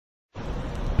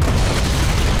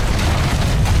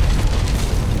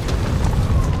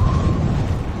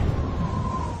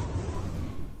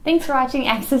Thanks for watching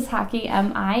Access Hockey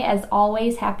MI. As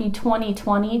always, happy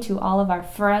 2020 to all of our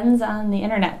friends on the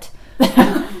internet.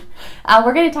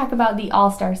 We're going to talk about the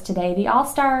All-Stars today. The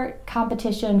All-Star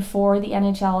competition for the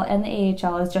NHL and the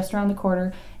AHL is just around the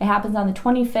corner. It happens on the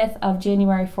 25th of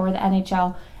January for the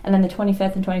NHL, and then the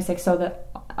 25th and 26th, so the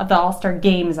All-Star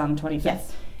game is on the 25th.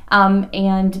 Yes.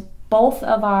 And both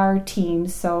of our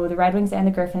teams, so the Red Wings and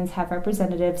the Griffins, have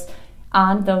representatives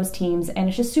on those teams, and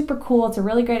it's just super cool. It's a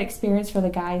really great experience for the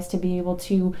guys to be able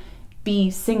to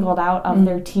be singled out of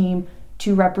their team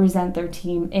to represent their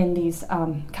team in these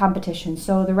competitions.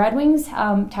 So the Red Wings,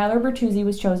 Tyler Bertuzzi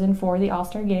was chosen for the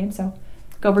All-Star game, so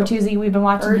go Bertuzzi. We've been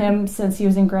watching him since he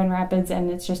was in Grand Rapids,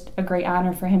 and it's just a great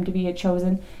honor for him to be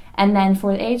chosen. And then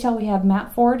for the AHL, we have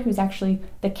Matt Ford, who's actually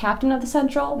the captain of the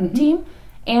Central team,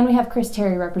 and we have Chris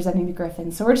Terry representing the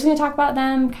Griffins. So we're just going to talk about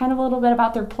them, kind of a little bit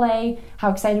about their play, how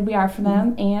excited we are for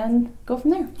them, and go from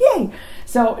there. Yay!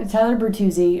 So Tyler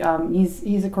Bertuzzi,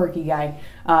 he's a quirky guy,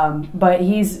 but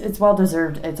it's well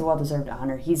deserved. It's a well deserved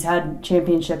honor. He's had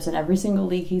championships in every single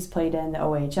league he's played in: the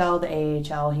OHL,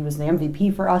 the AHL. He was the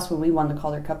MVP for us when we won the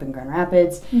Calder Cup in Grand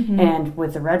Rapids, and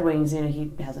with the Red Wings, he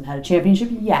hasn't had a championship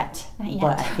yet,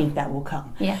 but I think that will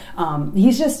come. Yeah.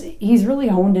 He's really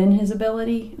honed in his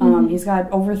ability. He's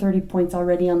got over 30 points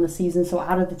already on the season, so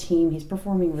out of the team, he's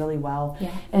performing really well.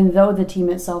 Yeah. And though the team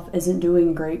itself isn't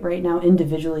doing great right now,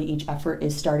 individually each effort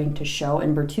is starting to show.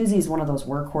 And Bertuzzi is one of those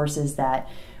workhorses that,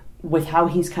 with how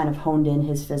he's kind of honed in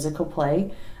his physical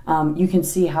play, you can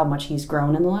see how much he's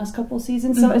grown in the last couple of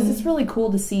seasons. So it's just really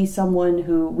cool to see someone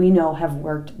who we know have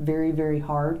worked very, very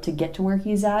hard to get to where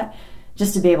he's at,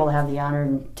 just to be able to have the honor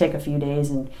and take a few days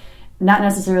and not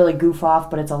necessarily goof off,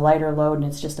 but it's a lighter load and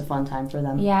it's just a fun time for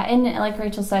them. Yeah, and like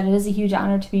Rachel said, it is a huge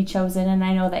honor to be chosen, and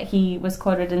I know that he was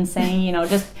quoted in saying,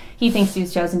 he thinks he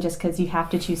was chosen just because you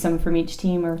have to choose someone from each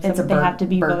team, or they have to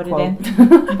be voted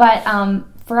in. But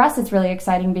for us, it's really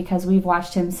exciting because we've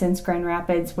watched him since Grand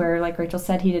Rapids, where, like Rachel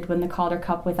said, he did win the Calder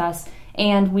Cup with us,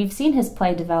 and we've seen his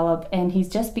play develop, and he's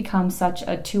just become such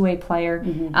a two-way player,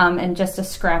 and just a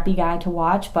scrappy guy to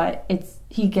watch, but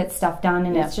he gets stuff done,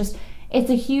 and it's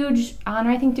a huge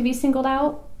honor, I think, to be singled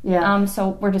out. Yeah. So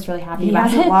we're just really happy about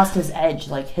it. He hasn't lost his edge.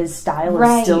 Like, his style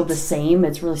is still the same.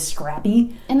 It's really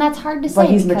scrappy. And that's hard to say. But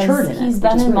he's matured in it. He's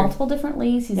been in multiple different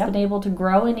leagues. He's been able to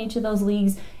grow in each of those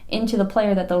leagues into the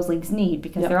player that those leagues need,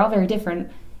 because they're all very different,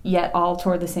 yet all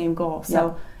toward the same goal.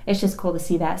 So it's just cool to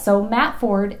see that. So Matt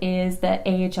Ford is the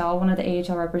AHL, one of the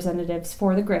AHL representatives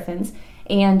for the Griffins,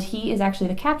 and he is actually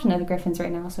the captain of the Griffins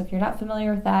right now. So if you're not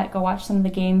familiar with that, go watch some of the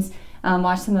games.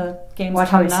 Watch some of the games. Watch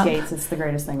how he skates. It's the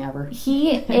greatest thing ever.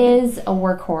 He is a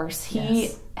workhorse. He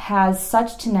has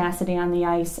such tenacity on the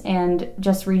ice, and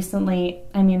just recently,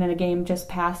 in a game just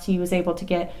past, he was able to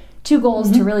get 2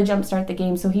 goals to really jumpstart the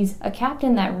game. So he's a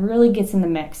captain that really gets in the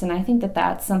mix, and I think that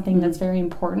that's something that's very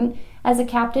important. As a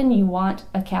captain, you want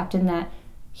a captain that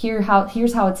here's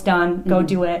how it's done. Go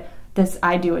do it.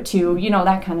 I do it too,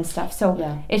 that kind of stuff.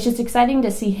 So it's just exciting to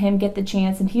see him get the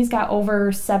chance, and he's got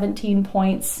over 17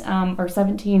 points, or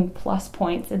 17 plus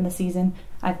points in the season.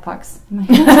 I have pucks in my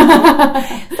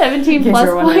hand. 17 plus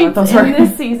points in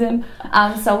this season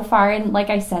so far, and like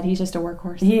I said, he's just a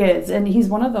workhorse. He is, and he's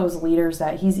one of those leaders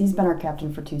that he's been our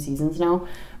captain for 2 seasons now,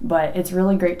 but it's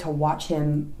really great to watch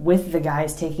him with the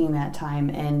guys taking that time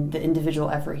and the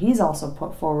individual effort he's also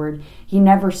put forward. He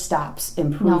never stops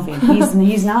improving. No.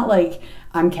 He's not like,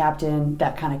 I'm captain,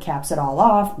 that kind of caps it all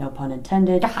off, no pun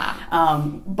intended.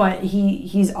 But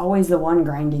he's always the one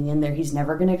grinding in there. He's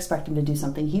never going to expect him to do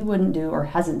something he wouldn't do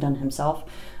or hasn't done himself.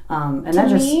 And that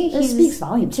speaks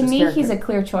volumes. To me, he's a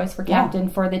clear choice for captain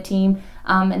for the team,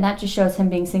 and that just shows him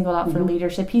being singled out for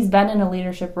leadership. He's been in a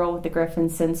leadership role with the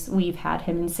Griffins since we've had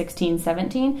him in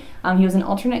 16-17. He was an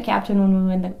alternate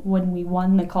captain when we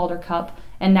won the Calder Cup,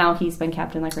 and now he's been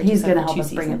captain, like Rachel said, he's going to help us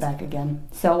seasons. Bring it back again.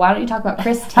 So why don't you talk about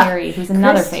Chris Terry, who's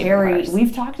another favorite of ours.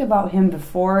 We've talked about him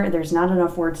before. There's not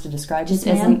enough words to describe this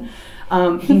man.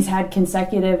 He's had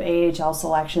consecutive AHL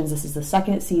selections. This is the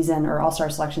second season, or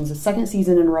All-Star selections, the second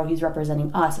season in a row he's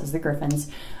representing us as the Griffins.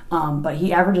 But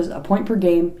he averages a point per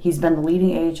game. He's been the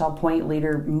leading AHL point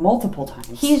leader multiple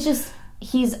times.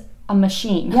 He's a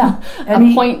machine. Yeah.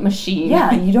 Point machine.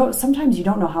 Yeah, sometimes you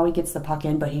don't know how he gets the puck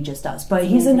in, but he just does. But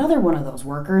he's another one of those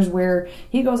workers where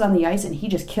he goes on the ice and he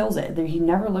just kills it. He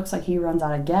never looks like he runs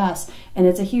out of gas, and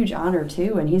it's a huge honor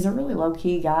too. And he's a really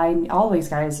low-key guy. And all these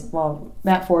guys, well,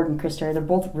 Matt Ford and Chris Terry, they're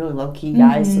both really low-key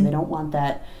guys, so they don't want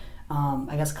that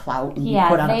I guess, clout and be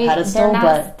put on a pedestal.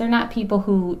 They're not people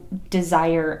who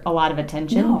desire a lot of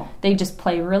attention. No. They just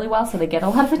play really well, so they get a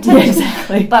lot of attention.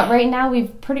 Exactly. But right now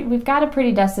we've got a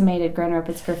pretty decimated Grand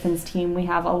Rapids Griffins team. We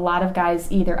have a lot of guys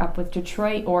either up with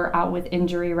Detroit or out with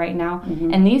injury right now,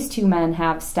 and these two men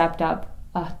have stepped up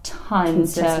a ton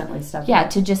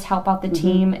to just help out the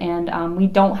team. And we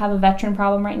don't have a veteran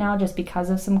problem right now just because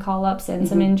of some call-ups and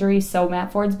some injuries. So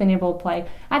Matt Ford's been able to play,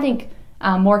 I think,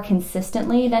 more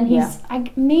consistently than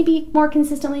maybe more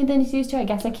consistently than he's used to. I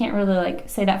guess I can't really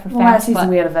say that for fact. Last season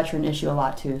we had a veteran issue a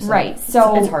lot too. So right,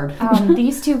 so it's hard.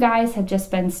 These two guys have just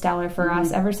been stellar for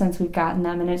us ever since we've gotten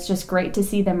them, and it's just great to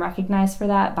see them recognized for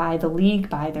that by the league,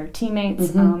 by their teammates,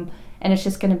 and it's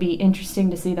just going to be interesting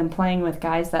to see them playing with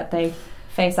guys that they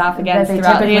face off against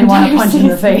throughout the entire want to punch in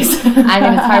the face. I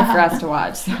mean, it's hard for us to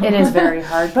watch. So. It is very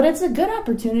hard, but it's a good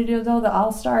opportunity though. The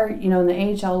All-Star, in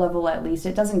the AHL level at least,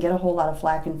 it doesn't get a whole lot of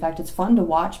flack. In fact, it's fun to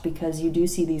watch because you do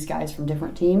see these guys from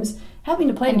different teams having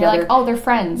to play together. You're like, oh, they're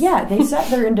friends. Yeah, they set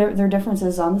their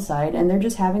differences on the side, and they're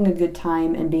just having a good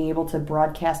time and being able to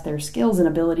broadcast their skills and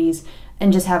abilities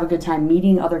and just have a good time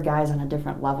meeting other guys on a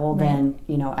different level than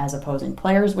as opposing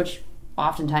players, which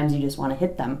oftentimes you just want to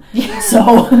hit them.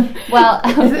 So, well,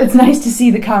 it's nice to see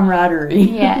the camaraderie.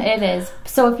 Yeah, it is.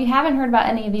 So if you haven't heard about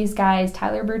any of these guys,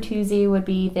 Tyler Bertuzzi would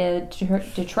be the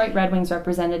Detroit Red Wings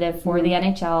representative for the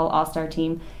NHL All-Star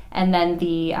team. And then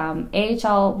the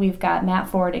AHL, we've got Matt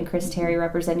Ford and Chris Terry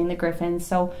representing the Griffins.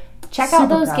 So check out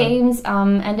those games.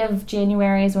 End of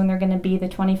January is when they're going to be, the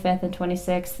 25th and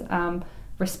 26th.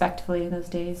 Respectively, those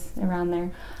days around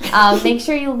there. Make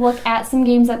sure you look at some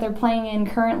games that they're playing in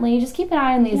currently. Just keep an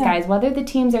eye on these guys. Whether the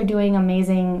teams are doing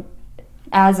amazing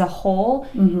as a whole,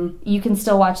 you can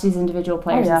still watch these individual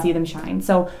players and see them shine.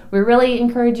 So we really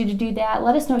encourage you to do that.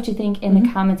 Let us know what you think in the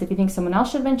comments. If you think someone else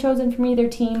should have been chosen from either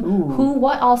team,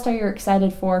 what All-Star you're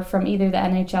excited for from either the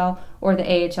NHL or the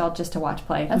AHL just to watch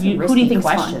play. That's a risky who do you think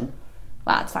question. Fun?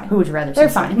 Well, that's fine. Who would you rather see? They're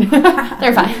fine.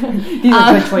 They're fine. These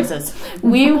are good choices.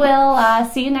 We will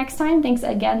see you next time. Thanks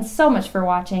again so much for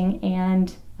watching.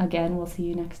 And again, we'll see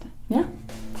you next time. Yeah.